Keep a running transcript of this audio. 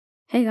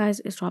Hey guys,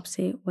 it's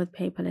Robsy with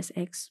Paperless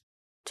X.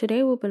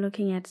 Today we'll be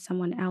looking at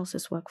someone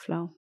else's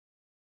workflow.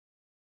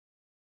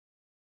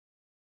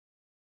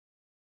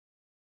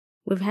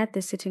 We've had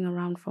this sitting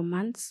around for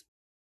months,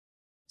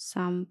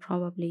 some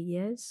probably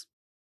years.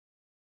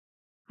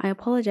 I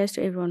apologize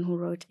to everyone who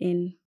wrote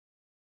in.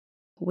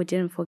 We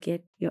didn't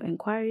forget your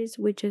inquiries,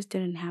 we just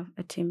didn't have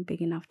a team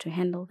big enough to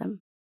handle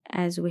them,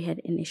 as we had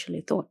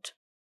initially thought.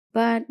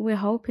 But we're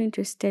hoping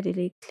to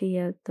steadily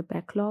clear the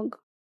backlog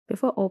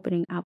before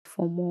opening up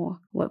for more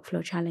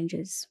workflow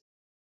challenges.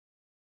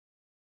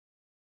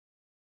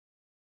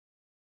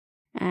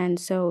 And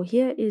so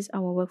here is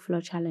our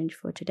workflow challenge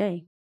for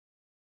today.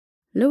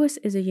 Lewis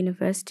is a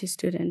university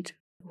student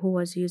who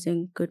was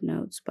using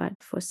GoodNotes, but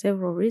for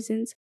several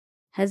reasons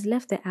has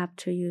left the app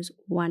to use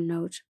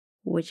OneNote,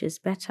 which is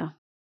better.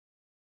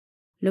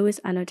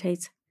 Lewis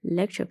annotates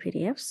lecture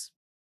PDFs,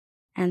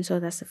 and so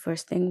that's the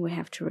first thing we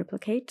have to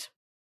replicate.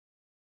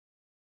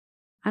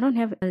 I don't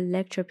have a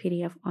lecture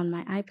PDF on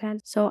my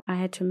iPad, so I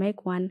had to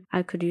make one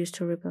I could use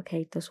to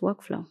replicate this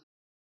workflow.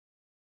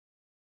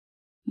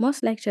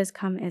 Most lectures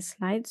come as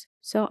slides,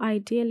 so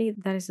ideally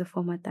that is the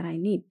format that I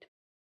need.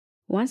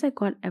 Once I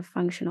got a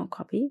functional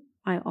copy,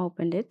 I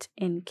opened it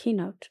in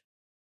Keynote.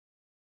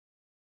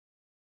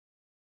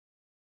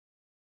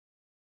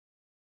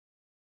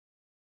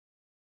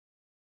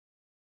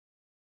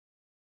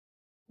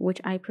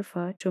 Which I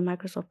prefer to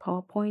Microsoft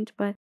PowerPoint,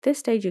 but this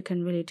stage you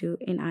can really do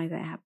in either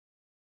app.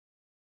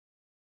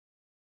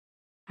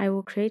 I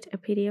will create a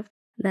PDF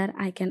that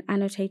I can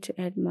annotate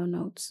to add more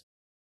notes.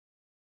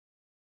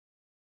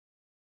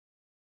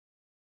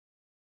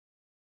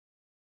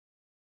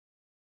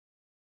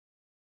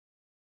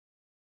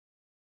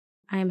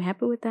 I am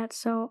happy with that,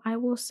 so I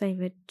will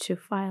save it to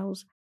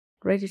files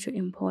ready to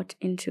import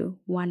into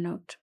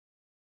OneNote.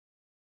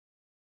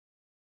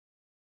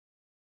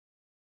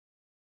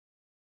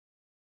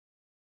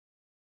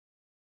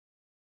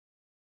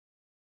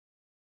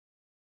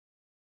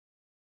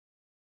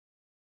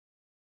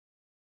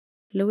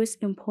 Lewis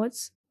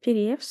imports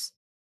PDFs,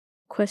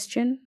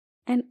 question,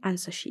 and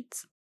answer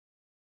sheets.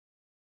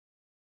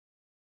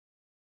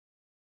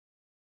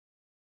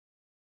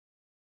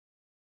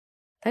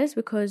 That is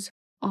because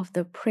of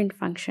the print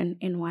function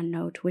in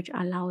OneNote, which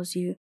allows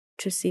you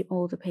to see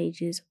all the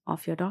pages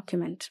of your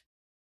document.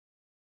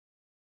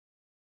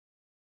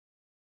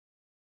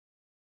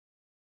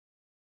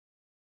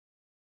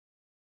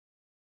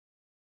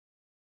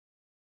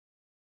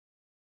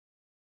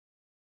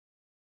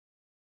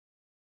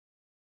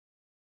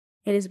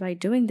 It is by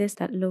doing this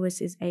that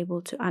Lewis is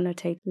able to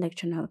annotate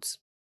lecture notes.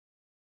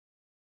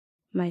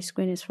 My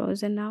screen is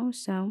frozen now,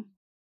 so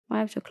I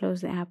have to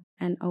close the app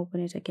and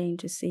open it again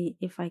to see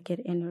if I get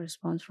any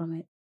response from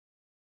it.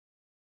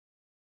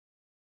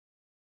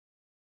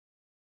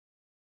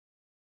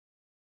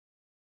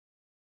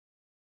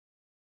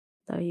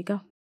 There you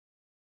go.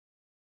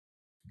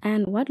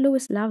 And what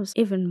Lewis loves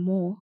even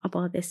more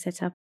about this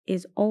setup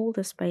is all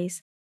the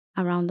space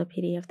around the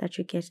PDF that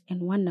you get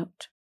in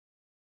OneNote.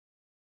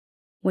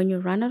 When you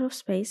run out of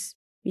space,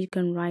 you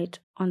can write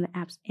on the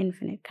app's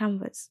infinite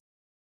canvas.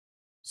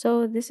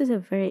 So this is a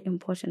very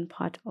important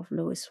part of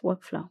Lewis'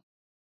 workflow.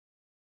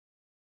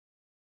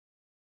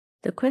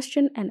 The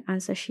question and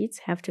answer sheets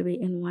have to be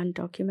in one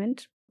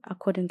document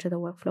according to the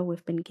workflow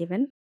we've been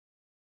given.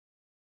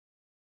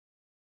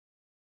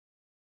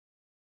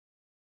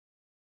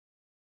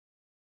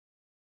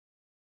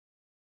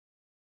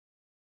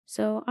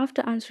 So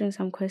after answering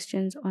some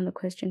questions on the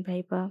question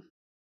paper,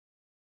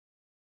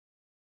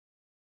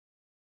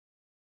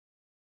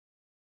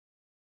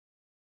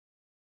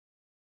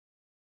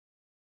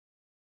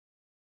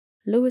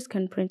 Lewis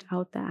can print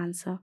out the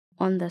answer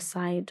on the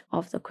side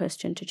of the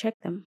question to check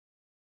them.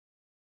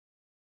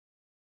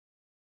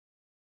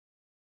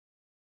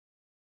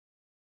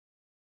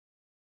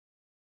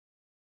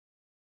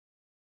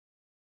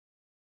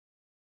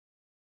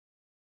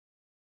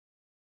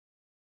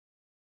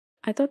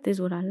 I thought this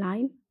would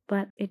align,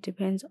 but it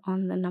depends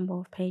on the number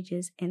of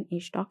pages in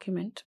each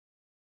document.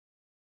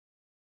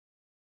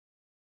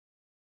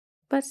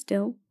 But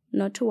still,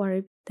 not to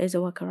worry, there's a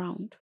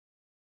workaround.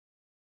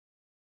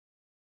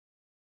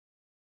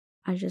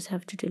 I just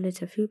have to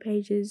delete a few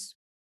pages,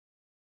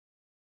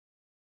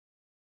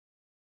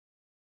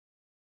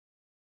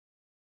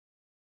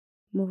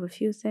 move a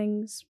few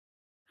things.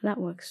 That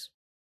works.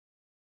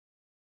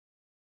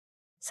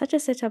 Such a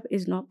setup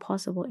is not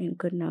possible in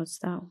GoodNotes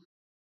though.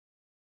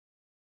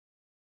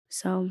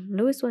 So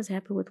Lewis was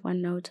happy with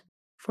OneNote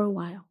for a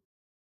while.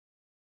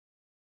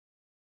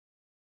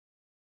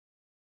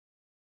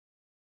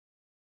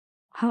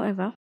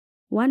 However,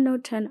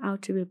 OneNote turned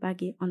out to be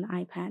buggy on the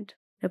iPad.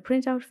 The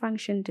printout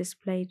function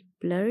displayed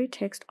blurry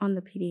text on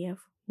the PDF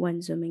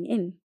when zooming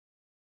in.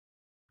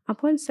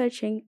 Upon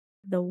searching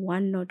the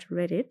OneNote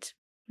Reddit,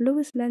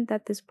 Lewis learned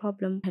that this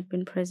problem had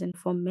been present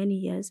for many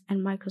years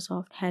and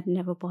Microsoft had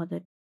never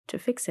bothered to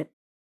fix it.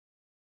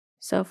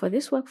 So for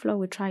this workflow,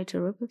 we tried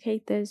to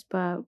replicate this,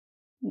 but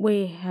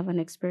we haven't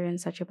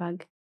experienced such a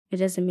bug. It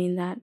doesn't mean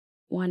that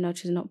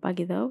OneNote is not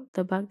buggy though.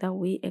 The bug that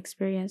we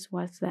experienced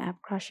was the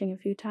app crashing a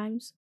few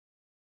times.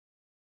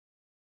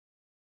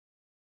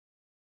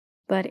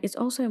 But it's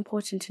also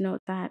important to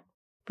note that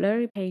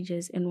blurry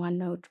pages in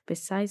OneNote,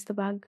 besides the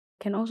bug,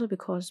 can also be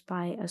caused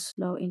by a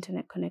slow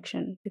internet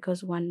connection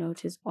because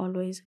OneNote is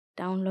always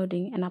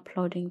downloading and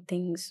uploading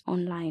things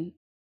online.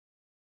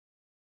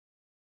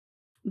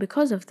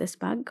 Because of this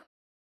bug,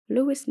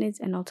 Lewis needs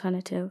an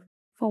alternative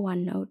for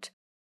OneNote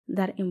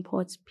that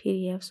imports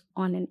PDFs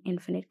on an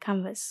infinite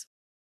canvas.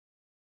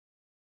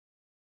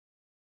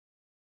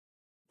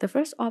 The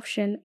first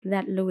option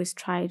that Lewis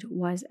tried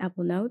was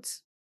Apple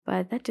Notes,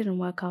 but that didn't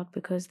work out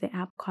because the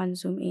app can't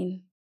zoom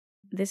in.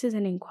 This is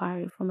an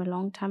inquiry from a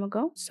long time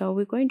ago, so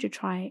we're going to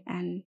try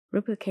and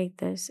replicate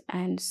this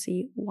and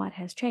see what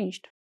has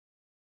changed.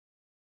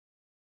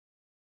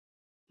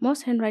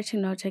 Most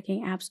handwriting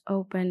note-taking apps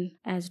open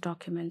as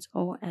documents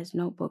or as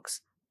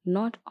notebooks,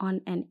 not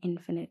on an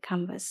infinite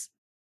canvas.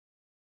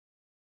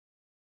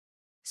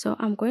 So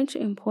I'm going to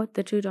import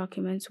the two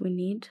documents we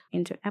need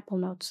into Apple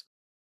Notes.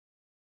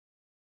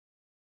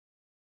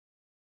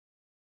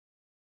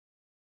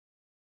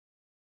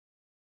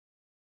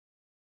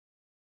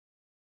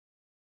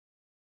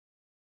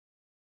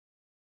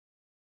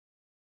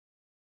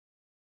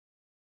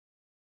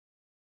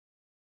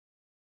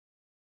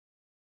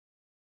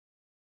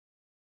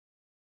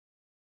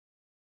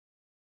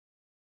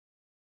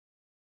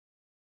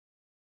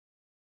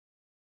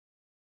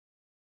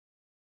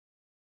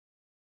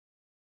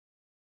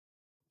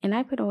 In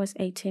iPadOS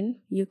 18,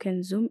 you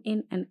can zoom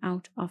in and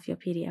out of your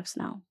PDFs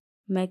now.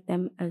 Make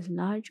them as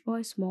large or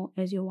as small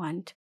as you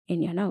want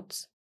in your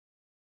notes.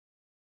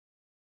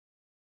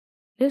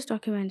 This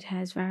document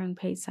has varying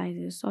page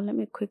sizes, so let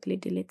me quickly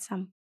delete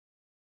some.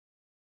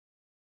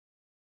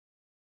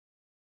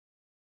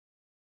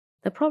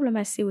 The problem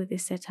I see with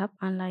this setup,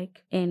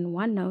 unlike in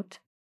OneNote,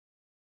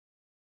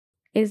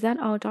 is that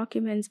our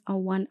documents are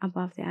one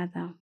above the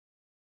other,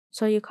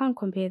 so you can't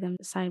compare them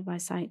side by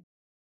side.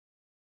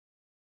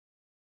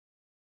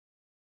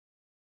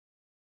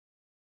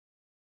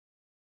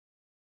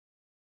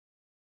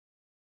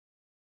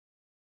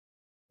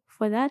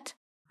 For that,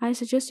 I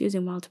suggest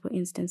using multiple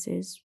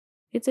instances.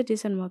 It's a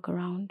decent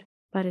workaround,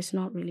 but it's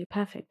not really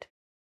perfect.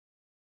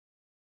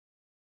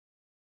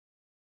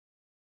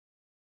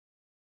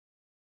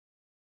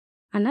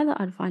 Another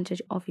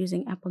advantage of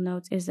using Apple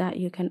Notes is that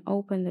you can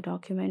open the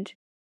document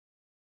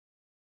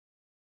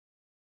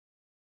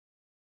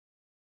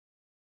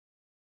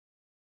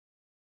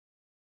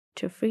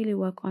to freely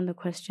work on the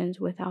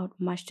questions without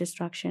much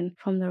distraction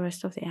from the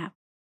rest of the app.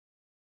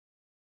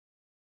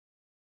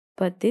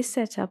 But this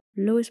setup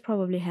Lewis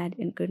probably had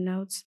in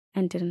GoodNotes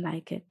and didn't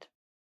like it.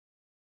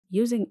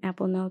 Using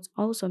Apple Notes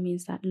also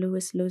means that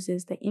Lewis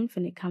loses the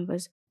infinite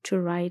canvas to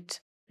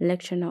write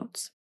lecture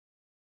notes.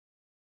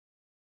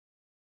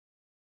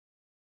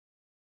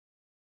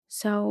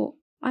 So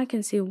I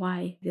can see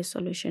why this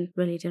solution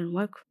really didn't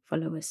work for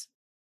Lewis.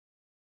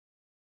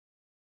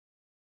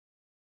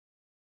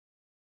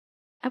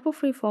 Apple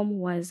Freeform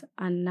was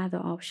another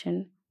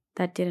option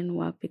that didn't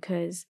work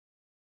because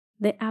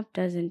the app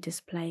doesn't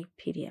display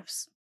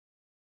PDFs.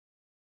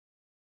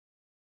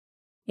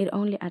 It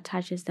only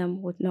attaches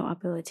them with no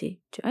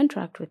ability to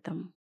interact with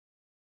them.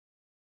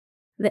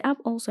 The app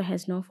also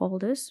has no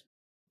folders,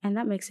 and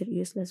that makes it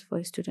useless for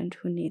a student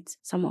who needs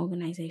some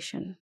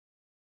organization.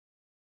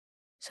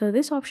 So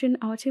this option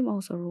our team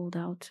also ruled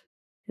out.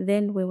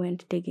 Then we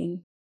went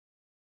digging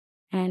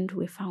and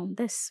we found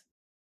this.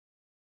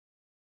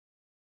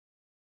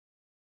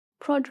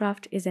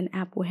 ProDraft is an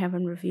app we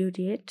haven't reviewed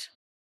yet,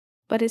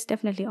 but it's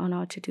definitely on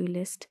our to-do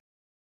list.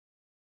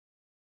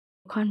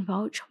 Can't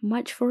vouch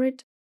much for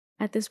it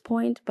at this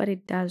point, but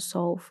it does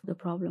solve the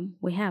problem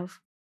we have.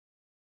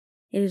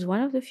 It is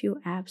one of the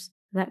few apps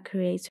that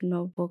creates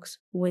notebooks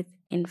with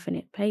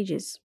infinite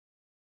pages.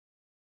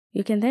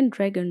 You can then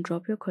drag and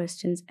drop your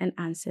questions and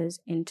answers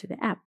into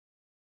the app,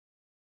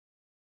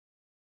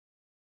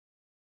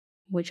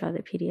 which are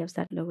the PDFs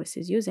that Lewis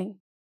is using.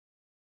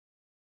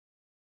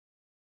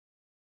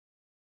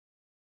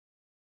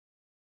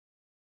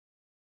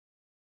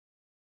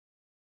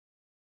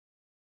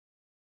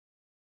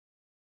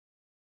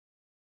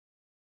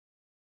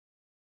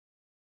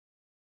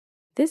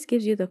 This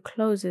gives you the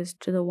closest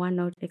to the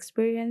OneNote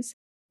experience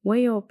where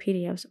your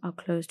PDFs are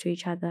close to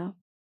each other.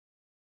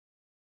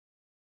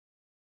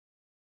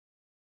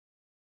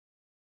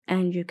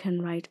 And you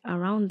can write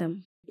around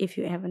them if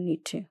you ever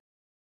need to.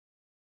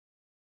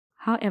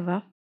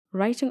 However,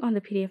 writing on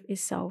the PDF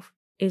itself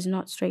is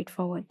not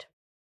straightforward.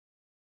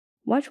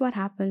 Watch what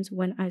happens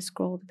when I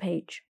scroll the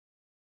page.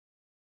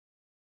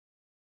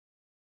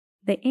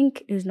 The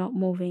ink is not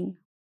moving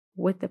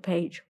with the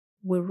page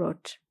we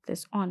wrote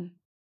this on.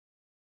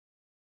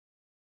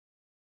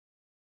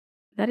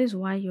 That is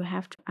why you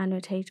have to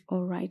annotate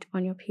or write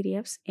on your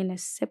PDFs in a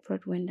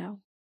separate window.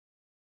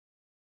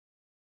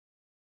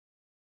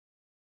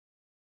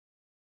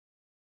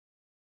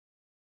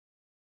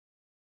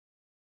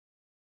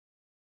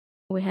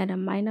 We had a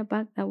minor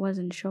bug that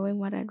wasn't showing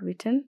what I'd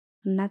written,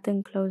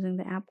 nothing closing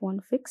the app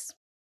won't fix.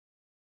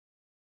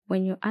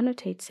 When you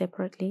annotate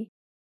separately,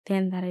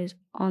 then that is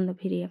on the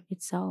PDF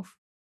itself,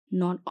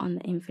 not on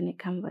the infinite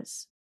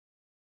canvas.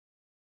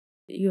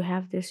 You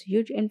have this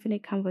huge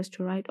infinite canvas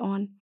to write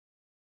on,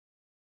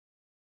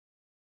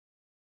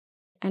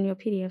 and your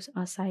PDFs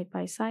are side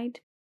by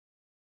side.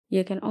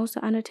 You can also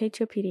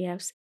annotate your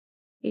PDFs.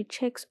 It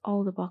checks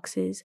all the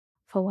boxes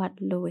for what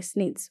Lewis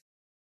needs.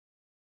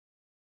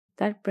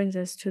 That brings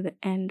us to the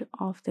end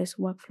of this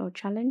workflow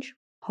challenge.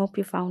 Hope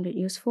you found it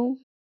useful,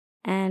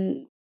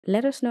 and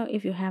let us know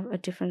if you have a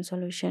different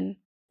solution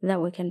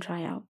that we can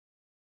try out.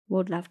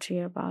 Would love to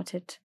hear about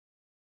it.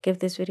 Give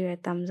this video a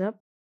thumbs up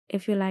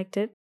if you liked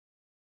it.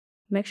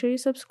 Make sure you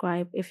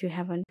subscribe if you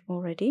haven't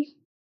already.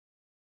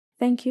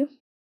 Thank you,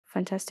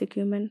 fantastic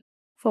human,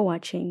 for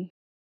watching.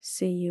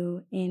 See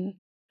you in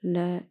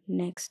the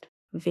next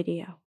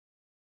video.